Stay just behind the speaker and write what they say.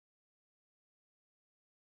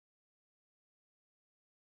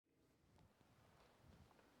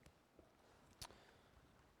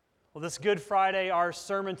Well, this Good Friday, our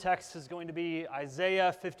sermon text is going to be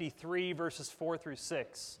Isaiah 53, verses 4 through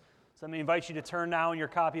 6. So let me invite you to turn now in your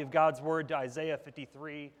copy of God's Word to Isaiah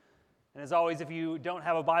 53. And as always, if you don't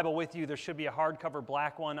have a Bible with you, there should be a hardcover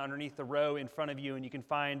black one underneath the row in front of you, and you can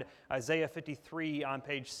find Isaiah 53 on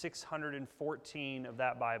page 614 of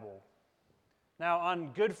that Bible. Now,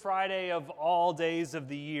 on Good Friday of all days of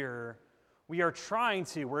the year, we're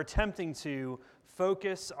attempting to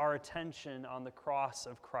focus our attention on the cross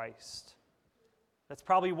of Christ. That's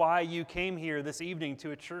probably why you came here this evening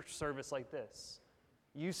to a church service like this.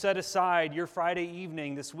 You set aside your Friday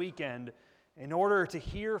evening this weekend in order to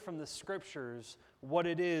hear from the Scriptures what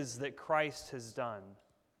it is that Christ has done.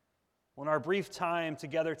 Well, in our brief time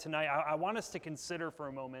together tonight, I want us to consider for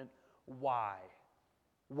a moment why.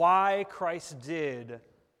 Why Christ did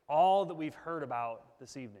all that we've heard about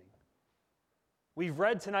this evening. We've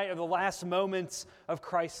read tonight of the last moments of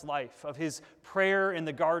Christ's life, of his prayer in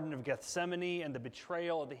the Garden of Gethsemane and the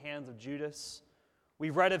betrayal at the hands of Judas.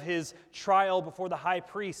 We've read of his trial before the high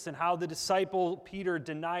priest and how the disciple Peter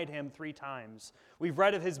denied him 3 times. We've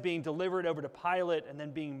read of his being delivered over to Pilate and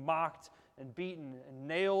then being mocked and beaten and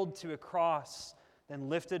nailed to a cross, then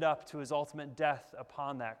lifted up to his ultimate death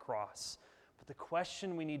upon that cross. But the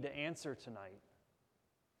question we need to answer tonight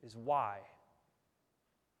is why?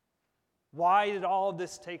 Why did all of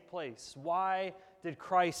this take place? Why did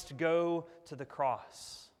Christ go to the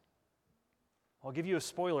cross? I'll give you a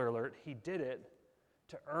spoiler alert. He did it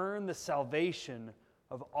to earn the salvation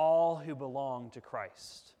of all who belong to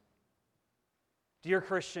Christ. Dear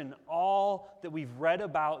Christian, all that we've read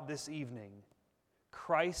about this evening,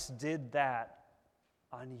 Christ did that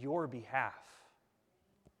on your behalf.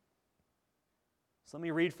 So let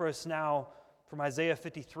me read for us now from Isaiah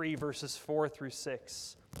 53, verses 4 through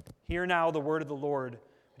 6. Hear now the word of the Lord.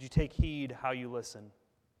 Would you take heed how you listen?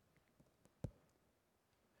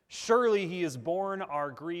 Surely he has borne our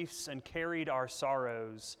griefs and carried our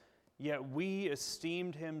sorrows, yet we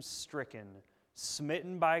esteemed him stricken,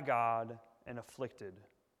 smitten by God, and afflicted.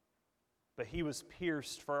 But he was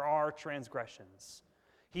pierced for our transgressions.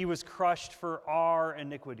 He was crushed for our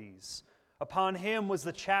iniquities. Upon him was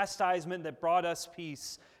the chastisement that brought us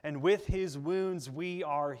peace, and with his wounds we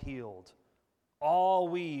are healed. All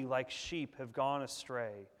we, like sheep, have gone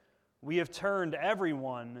astray. We have turned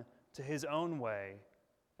everyone to his own way,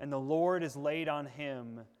 and the Lord has laid on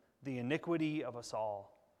him the iniquity of us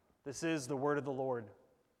all. This is the word of the Lord.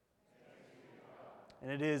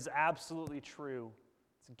 And it is absolutely true.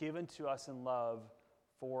 It's given to us in love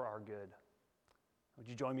for our good. Would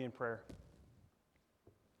you join me in prayer?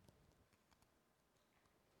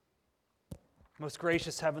 Most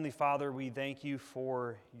gracious Heavenly Father, we thank you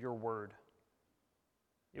for your word.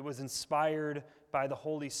 It was inspired by the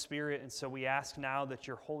Holy Spirit, and so we ask now that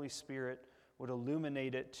your Holy Spirit would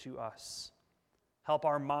illuminate it to us. Help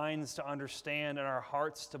our minds to understand and our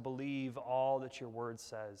hearts to believe all that your word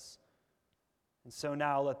says. And so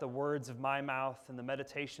now let the words of my mouth and the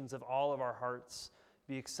meditations of all of our hearts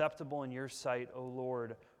be acceptable in your sight, O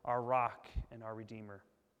Lord, our rock and our Redeemer.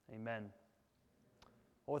 Amen.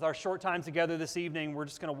 Well, with our short time together this evening, we're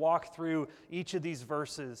just going to walk through each of these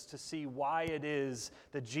verses to see why it is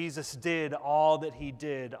that Jesus did all that he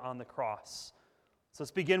did on the cross. So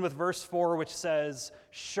let's begin with verse 4, which says,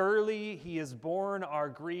 "Surely he has borne our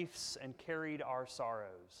griefs and carried our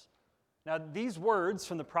sorrows." Now, these words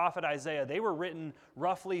from the prophet Isaiah, they were written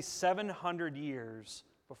roughly 700 years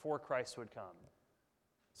before Christ would come.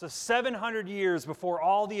 So 700 years before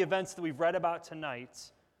all the events that we've read about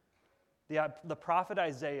tonight, the prophet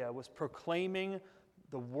Isaiah was proclaiming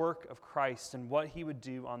the work of Christ and what he would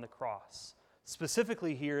do on the cross.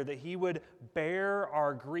 Specifically here, that he would bear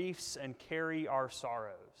our griefs and carry our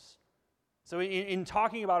sorrows. So in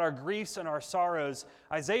talking about our griefs and our sorrows,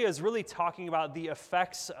 Isaiah is really talking about the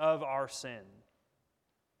effects of our sin.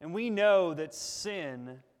 And we know that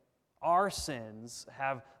our sins,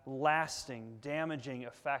 have lasting, damaging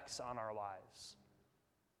effects on our lives.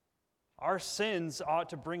 Our sins ought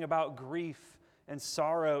to bring about grief and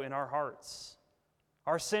sorrow in our hearts.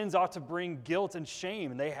 Our sins ought to bring guilt and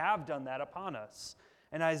shame, and they have done that upon us.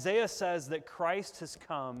 And Isaiah says that Christ has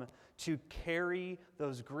come to carry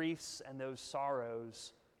those griefs and those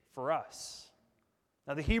sorrows for us.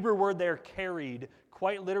 Now, the Hebrew word there, carried,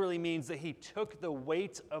 quite literally means that he took the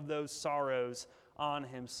weight of those sorrows on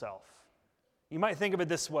himself. You might think of it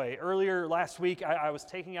this way. Earlier last week, I was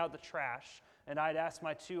taking out the trash, and I'd asked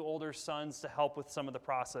my 2 older sons to help with some of the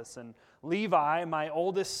process. And Levi, my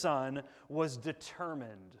oldest son, was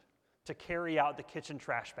determined to carry out the kitchen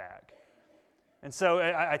trash bag. And so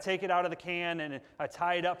I take it out of the can and I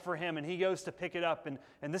tie it up for him, and he goes to pick it up,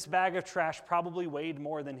 and this bag of trash probably weighed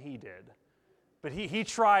more than he did. But he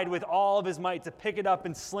tried with all of his might to pick it up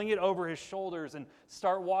and sling it over his shoulders and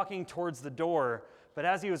start walking towards the door. But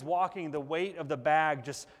as he was walking, the weight of the bag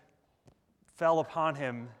just fell upon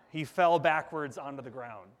him. He fell backwards onto the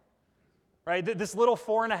ground. Right? This little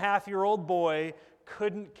 4.5-year-old boy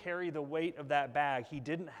couldn't carry the weight of that bag. He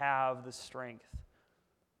didn't have the strength.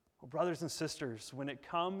 Well, brothers and sisters, when it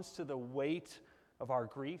comes to the weight of our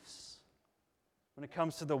griefs, when it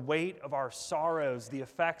comes to the weight of our sorrows, the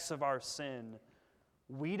effects of our sin,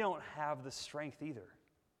 we don't have the strength either.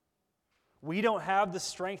 We don't have the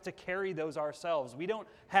strength to carry those ourselves. We don't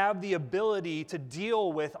have the ability to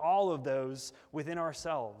deal with all of those within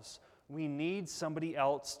ourselves. We need somebody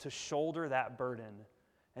else to shoulder that burden,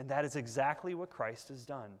 and that is exactly what Christ has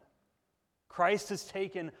done. Christ has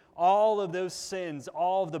taken all of those sins,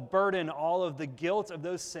 all of the burden, all of the guilt of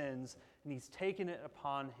those sins, and he's taken it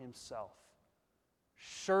upon himself.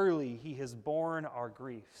 Surely he has borne our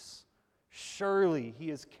griefs. Surely he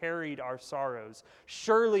has carried our sorrows.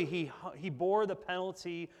 Surely he bore the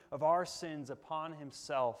penalty of our sins upon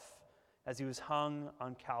himself as he was hung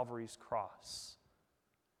on Calvary's cross.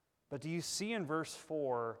 But do you see in verse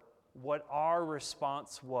 4 what our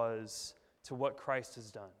response was to what Christ has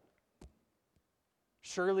done?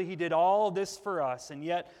 Surely he did all of this for us, and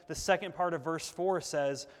yet the second part of verse 4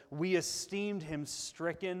 says, we esteemed him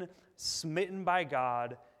stricken, smitten by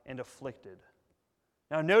God, and afflicted.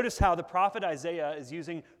 Now notice how the prophet Isaiah is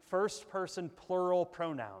using first-person plural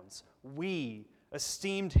pronouns. We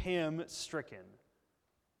esteemed him stricken.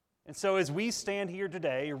 And so as we stand here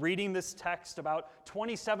today, reading this text about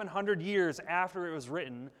 2,700 years after it was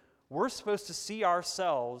written, we're supposed to see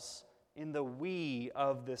ourselves in the we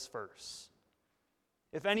of this verse.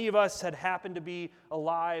 If any of us had happened to be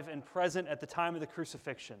alive and present at the time of the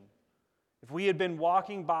crucifixion, if we had been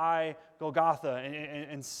walking by Golgotha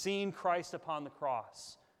and seen Christ upon the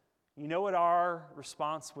cross, you know what our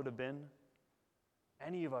response would have been?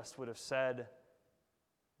 Any of us would have said,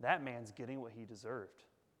 that man's getting what he deserved.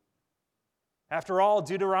 After all,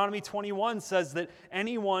 Deuteronomy 21 says that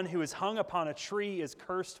anyone who is hung upon a tree is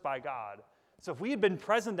cursed by God. So if we had been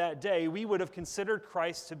present that day, we would have considered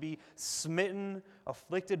Christ to be smitten,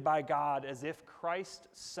 afflicted by God, as if Christ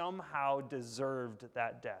somehow deserved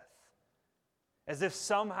that death. As if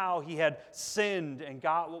somehow he had sinned and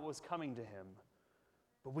got what was coming to him.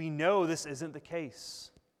 But we know this isn't the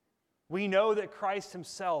case. We know that Christ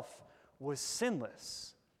himself was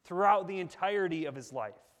sinless throughout the entirety of his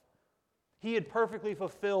life. He had perfectly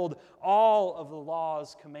fulfilled all of the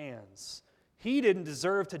law's commands. He didn't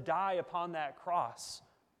deserve to die upon that cross.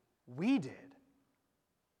 We did.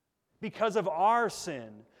 Because of our sin,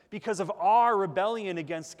 because of our rebellion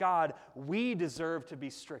against God, we deserve to be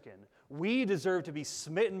stricken. We deserve to be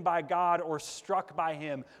smitten by God or struck by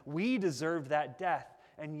him. We deserve that death.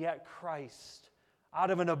 And yet Christ,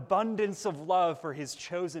 out of an abundance of love for his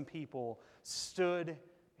chosen people, stood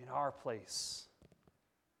in our place.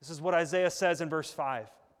 This is what Isaiah says in verse 5.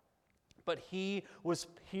 But he was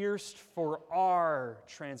pierced for our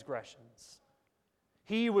transgressions.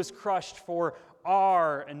 He was crushed for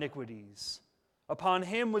our iniquities. Upon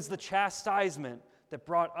him was the chastisement that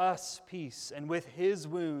brought us peace, and with his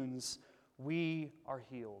wounds we are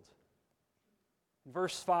healed. In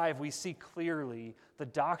verse 5, we see clearly the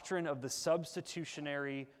doctrine of the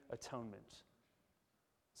substitutionary atonement.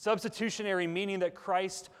 Substitutionary meaning that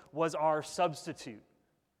Christ was our substitute.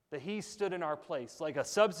 That he stood in our place. Like a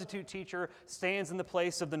substitute teacher stands in the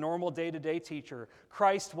place of the normal day-to-day teacher,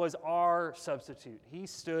 Christ was our substitute. He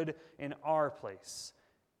stood in our place.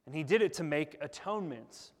 And he did it to make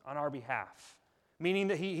atonement on our behalf. Meaning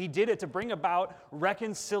that he did it to bring about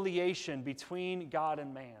reconciliation between God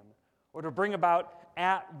and man. Or to bring about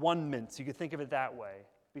at-one-ment, you could think of it that way,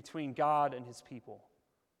 between God and his people.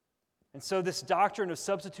 And so this doctrine of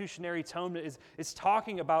substitutionary atonement is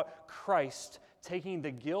talking about Christ taking the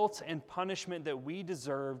guilt and punishment that we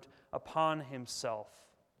deserved upon himself.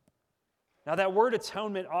 Now that word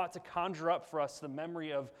atonement ought to conjure up for us the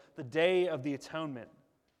memory of the Day of the Atonement.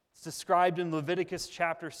 It's described in Leviticus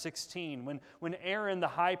chapter 16, when Aaron the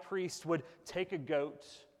high priest would take a goat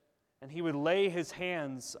and he would lay his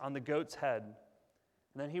hands on the goat's head,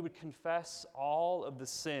 and then he would confess all of the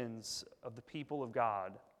sins of the people of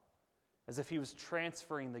God, as if he was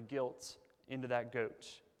transferring the guilt into that goat.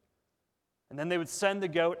 And then they would send the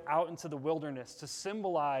goat out into the wilderness to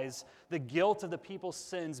symbolize the guilt of the people's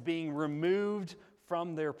sins being removed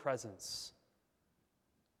from their presence.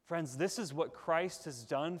 Friends, this is what Christ has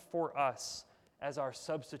done for us as our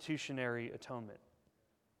substitutionary atonement.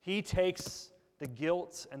 He takes the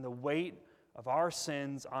guilt and the weight of our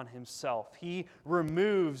sins on himself. He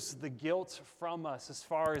removes the guilt from us as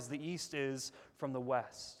far as the east is from the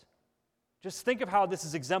west. Just think of how this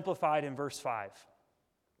is exemplified in verse 5.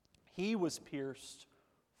 He was pierced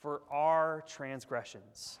for our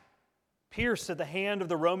transgressions. Pierced at the hand of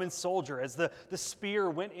the Roman soldier as the spear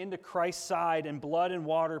went into Christ's side and blood and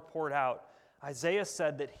water poured out. Isaiah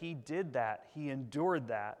said that he did that, he endured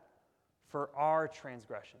that for our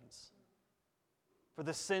transgressions, for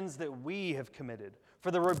the sins that we have committed,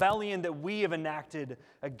 for the rebellion that we have enacted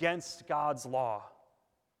against God's law.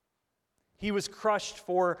 He was crushed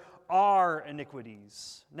for our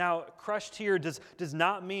iniquities. Now, crushed here does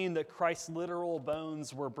not mean that Christ's literal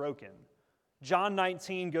bones were broken. John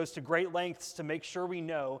 19 goes to great lengths to make sure we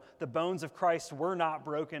know the bones of Christ were not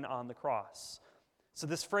broken on the cross. So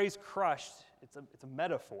this phrase crushed, it's a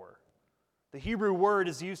metaphor. The Hebrew word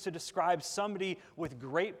is used to describe somebody with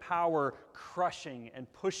great power crushing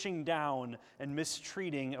and pushing down and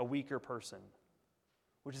mistreating a weaker person,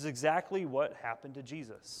 which is exactly what happened to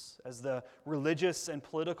Jesus as the religious and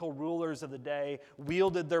political rulers of the day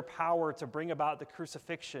wielded their power to bring about the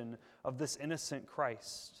crucifixion of this innocent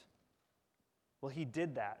Christ. Well, he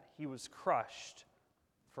did that. He was crushed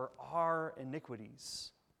for our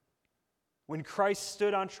iniquities. When Christ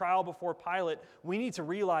stood on trial before Pilate, we need to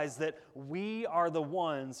realize that we are the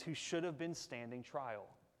ones who should have been standing trial.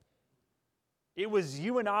 It was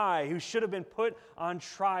you and I who should have been put on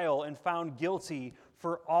trial and found guilty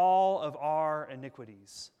for all of our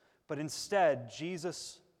iniquities. But instead,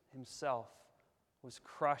 Jesus himself was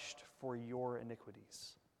crushed for your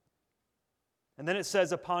iniquities. And then it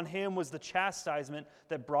says, upon him was the chastisement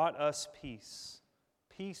that brought us peace.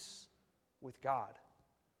 Peace with God.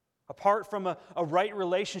 Apart from a right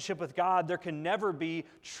relationship with God, there can never be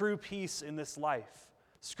true peace in this life.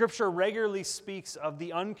 Scripture regularly speaks of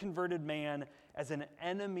the unconverted man as an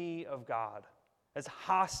enemy of God, as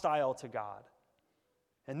hostile to God.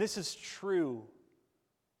 And this is true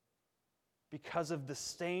because of the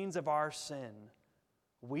stains of our sin.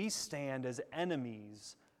 We stand as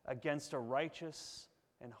enemies against a righteous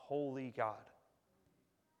and holy God.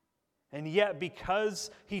 And yet,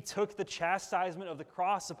 because he took the chastisement of the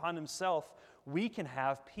cross upon himself, we can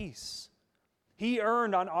have peace. He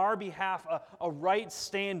earned on our behalf a right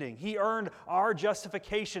standing. He earned our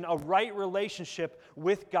justification, a right relationship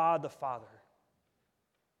with God the Father.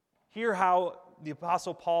 Hear how the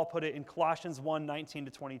Apostle Paul put it in Colossians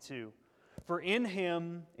 1:19-22. For in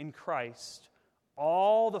him, in Christ,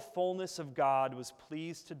 all the fullness of God was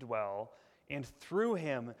pleased to dwell, and through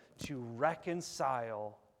him to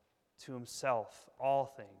reconcile to himself all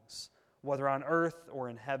things, whether on earth or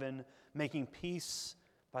in heaven, making peace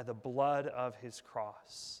by the blood of his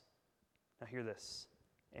cross. Now hear this.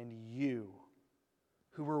 And you,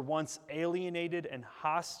 who were once alienated and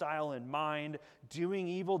hostile in mind, doing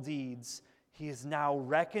evil deeds, he is now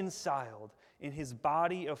reconciled in his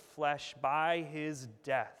body of flesh by his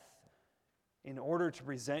death, in order to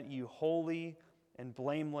present you holy and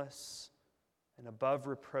blameless and above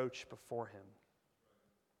reproach before him.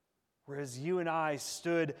 Whereas you and I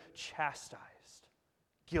stood chastised,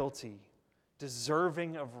 guilty,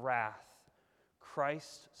 deserving of wrath,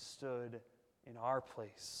 Christ stood in our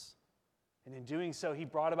place. And in doing so, he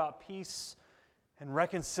brought about peace and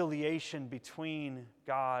reconciliation between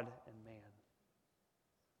God and man.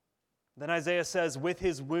 Then Isaiah says, with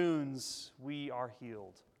his wounds we are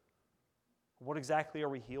healed. What exactly are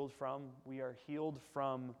we healed from? We are healed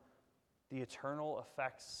from the eternal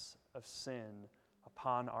effects of sin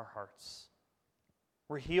upon our hearts.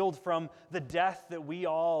 We're healed from the death that we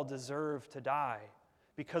all deserve to die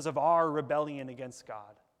because of our rebellion against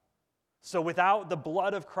God. So without the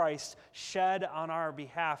blood of Christ shed on our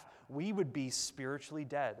behalf, we would be spiritually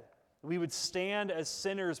dead. We would stand as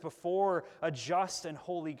sinners before a just and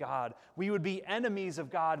holy God. We would be enemies of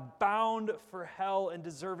God, bound for hell and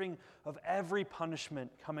deserving of every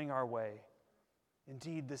punishment coming our way.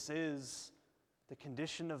 Indeed, this is the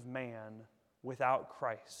condition of man without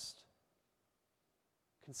Christ.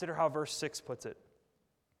 Consider how verse 6 puts it.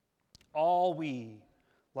 All we,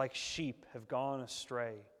 like sheep, have gone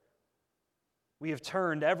astray. We have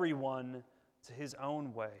turned everyone to his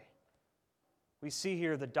own way. We see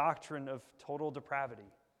here the doctrine of total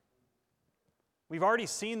depravity. We've already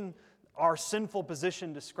seen our sinful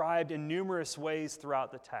position described in numerous ways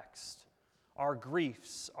throughout the text. Our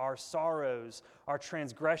griefs, our sorrows, our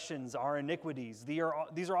transgressions, our iniquities.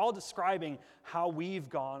 These are all describing how we've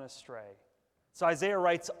gone astray. So Isaiah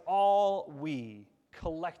writes, all we,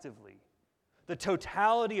 collectively, the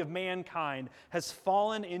totality of mankind has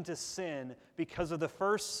fallen into sin because of the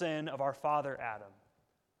first sin of our father Adam.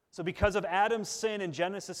 So because of Adam's sin in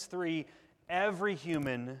Genesis 3, every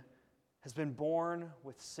human has been born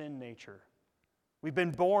with sin nature. We've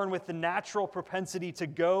been born with the natural propensity to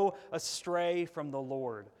go astray from the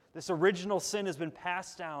Lord. This original sin has been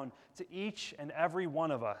passed down to each and every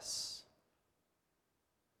one of us.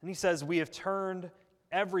 And he says we have turned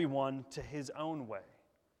everyone to his own way.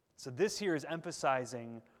 So this here is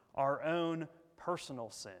emphasizing our own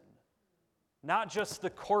personal sin. Not just the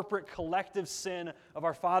corporate collective sin of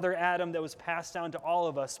our father Adam that was passed down to all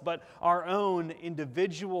of us, but our own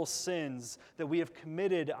individual sins that we have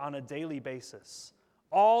committed on a daily basis.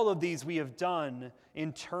 All of these we have done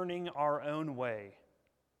in turning our own way.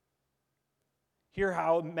 Hear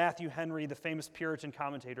how Matthew Henry, the famous Puritan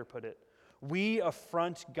commentator, put it. We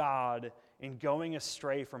affront God in going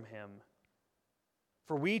astray from him.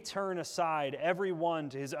 For we turn aside every one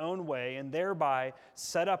to his own way and thereby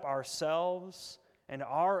set up ourselves and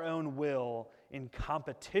our own will in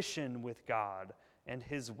competition with God and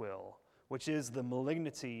his will, which is the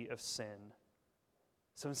malignity of sin.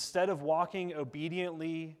 So instead of walking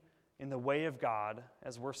obediently in the way of God,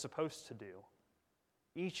 as we're supposed to do,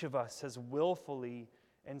 each of us has willfully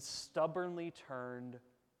and stubbornly turned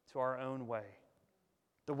to our own way,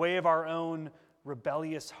 the way of our own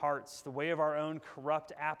rebellious hearts, the way of our own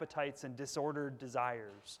corrupt appetites and disordered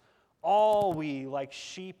desires. All we, like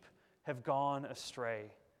sheep, have gone astray.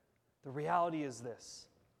 The reality is this: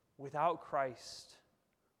 without Christ,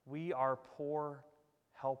 we are poor,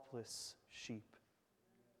 helpless sheep.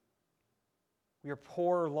 We are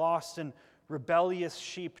poor, lost, and rebellious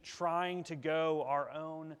sheep trying to go our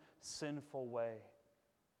own sinful way.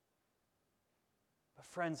 But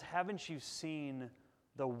friends, haven't you seen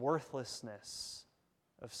the worthlessness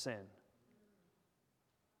of sin?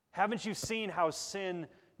 Haven't you seen how sin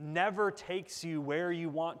never takes you where you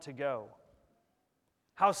want to go?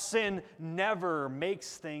 How sin never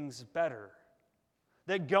makes things better?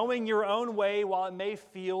 That going your own way, while it may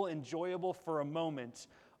feel enjoyable for a moment,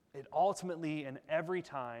 it ultimately and every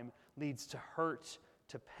time leads to hurt,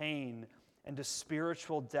 to pain, and to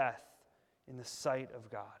spiritual death in the sight of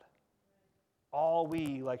God. All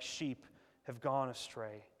we, like sheep, have gone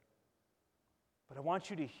astray. But I want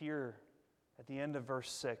you to hear at the end of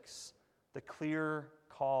verse 6 the clear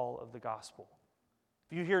call of the gospel.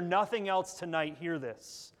 If you hear nothing else tonight, hear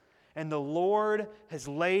this. And the Lord has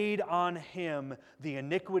laid on him the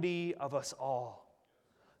iniquity of us all.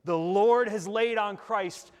 The Lord has laid on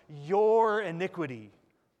Christ your iniquity.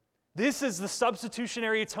 This is the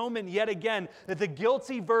substitutionary atonement yet again, that the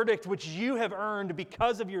guilty verdict which you have earned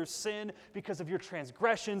because of your sin, because of your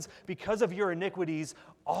transgressions, because of your iniquities,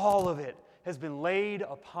 all of it has been laid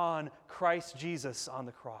upon Christ Jesus on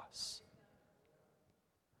the cross.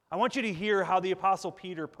 I want you to hear how the Apostle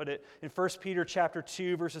Peter put it in 1 Peter chapter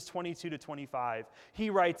 2, verses 22 to 25. He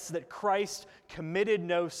writes that Christ committed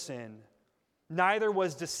no sin, neither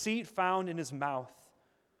was deceit found in his mouth.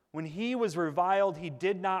 When he was reviled, he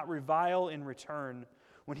did not revile in return.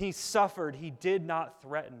 When he suffered, he did not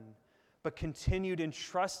threaten, but continued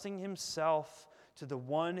entrusting himself to the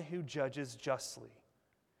one who judges justly.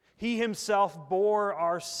 He himself bore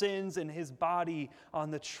our sins in his body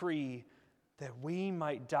on the tree, that we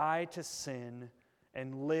might die to sin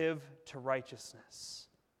and live to righteousness.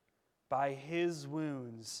 By his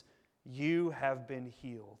wounds you have been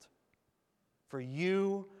healed. For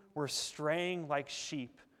you were straying like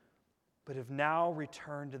sheep, but have now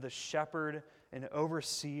returned to the shepherd and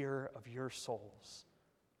overseer of your souls.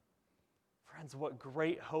 Friends, what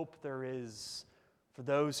great hope there is for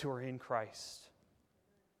those who are in Christ.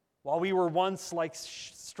 While we were once like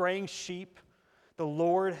straying sheep, the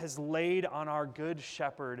Lord has laid on our good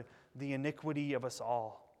shepherd the iniquity of us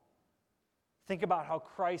all. Think about how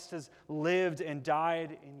Christ has lived and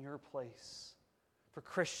died in your place. For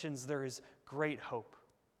Christians, there is great hope.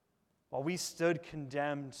 While we stood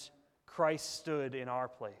condemned, Christ stood in our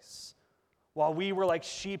place. While we were like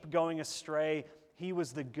sheep going astray, he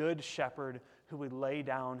was the good shepherd who would lay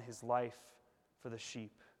down his life for the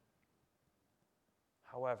sheep.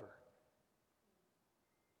 However,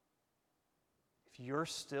 if you're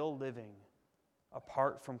still living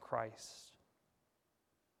apart from Christ,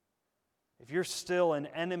 if you're still an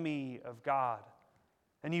enemy of God,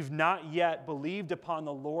 and you've not yet believed upon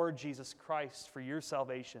the Lord Jesus Christ for your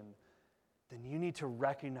salvation, then you need to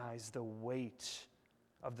recognize the weight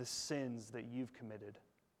of the sins that you've committed.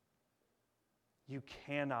 You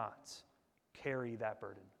cannot carry that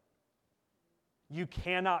burden. You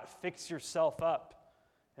cannot fix yourself up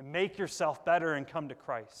and make yourself better and come to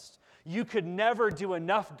Christ. You could never do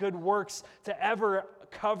enough good works to ever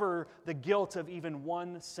cover the guilt of even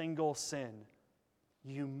one single sin.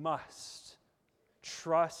 You must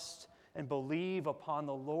trust and believe upon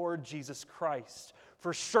the Lord Jesus Christ,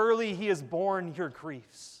 for surely he has borne your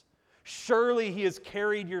griefs. Surely he has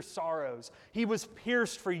carried your sorrows. He was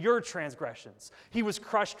pierced for your transgressions. He was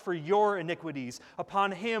crushed for your iniquities.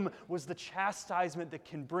 Upon him was the chastisement that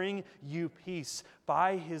can bring you peace.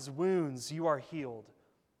 By his wounds you are healed.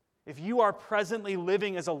 If you are presently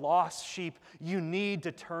living as a lost sheep, you need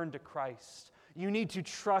to turn to Christ. You need to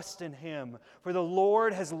trust in him. For the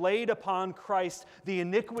Lord has laid upon Christ the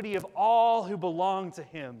iniquity of all who belong to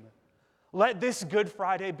him. Let this Good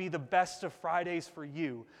Friday be the best of Fridays for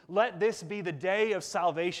you. Let this be the day of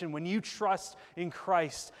salvation when you trust in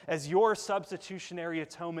Christ as your substitutionary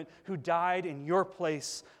atonement who died in your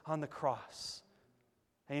place on the cross.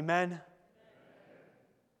 Amen.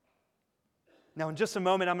 Now, in just a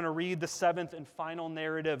moment, I'm going to read the seventh and final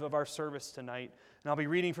narrative of our service tonight. And I'll be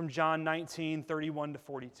reading from John 19, 31 to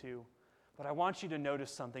 42. But I want you to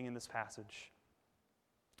notice something in this passage.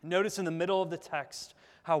 Notice in the middle of the text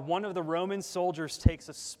how one of the Roman soldiers takes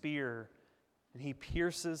a spear and he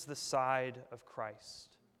pierces the side of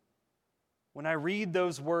Christ. When I read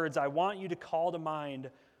those words, I want you to call to mind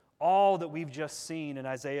all that we've just seen in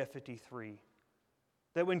Isaiah 53.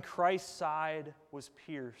 That when Christ's side was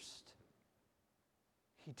pierced,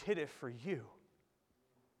 he did it for you.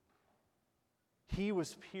 He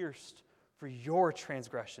was pierced for your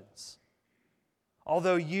transgressions.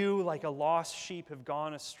 Although you, like a lost sheep, have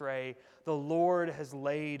gone astray, the Lord has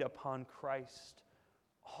laid upon Christ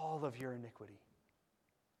all of your iniquity.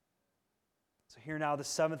 So here now the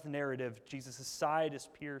seventh narrative. Jesus' side is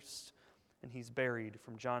pierced and he's buried,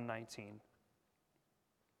 from John 19.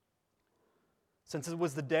 Since it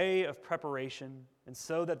was the day of preparation, and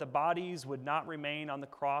so that the bodies would not remain on the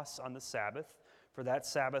cross on the Sabbath, for that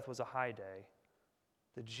Sabbath was a high day,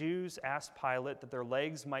 the Jews asked Pilate that their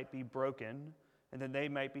legs might be broken and that they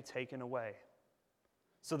might be taken away.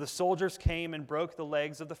 So the soldiers came and broke the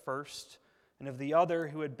legs of the first and of the other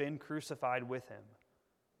who had been crucified with him.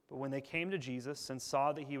 But when they came to Jesus and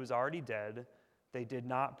saw that he was already dead, they did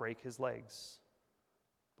not break his legs.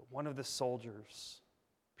 But one of the soldiers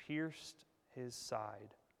pierced his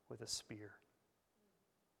side with a spear.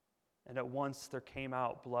 And at once there came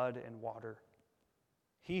out blood and water.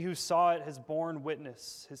 He who saw it has borne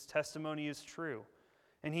witness. His testimony is true.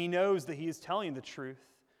 And he knows that he is telling the truth,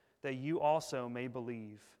 that you also may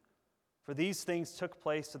believe. For these things took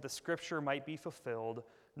place that the scripture might be fulfilled.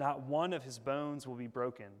 Not one of his bones will be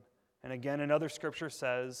broken. And again, another scripture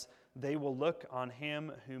says, they will look on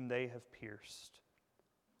him whom they have pierced.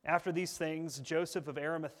 After these things, Joseph of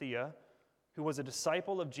Arimathea, who was a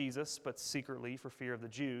disciple of Jesus, but secretly for fear of the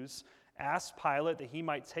Jews, asked Pilate that he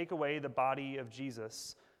might take away the body of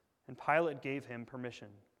Jesus, and Pilate gave him permission.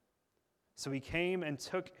 So he came and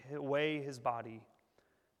took away his body.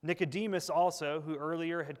 Nicodemus also, who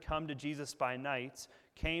earlier had come to Jesus by night,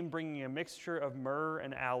 came bringing a mixture of myrrh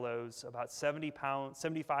and aloes, about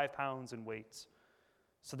 75 pounds in weight.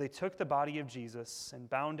 So they took the body of Jesus and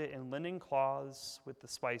bound it in linen cloths with the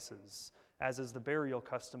spices, as is the burial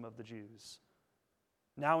custom of the Jews.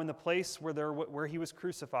 Now in the place where he was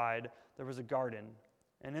crucified, there was a garden,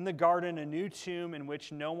 and in the garden a new tomb in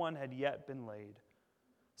which no one had yet been laid.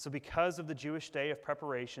 So because of the Jewish day of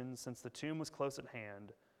preparation, since the tomb was close at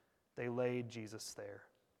hand, they laid Jesus there.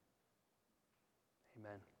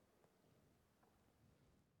 Amen.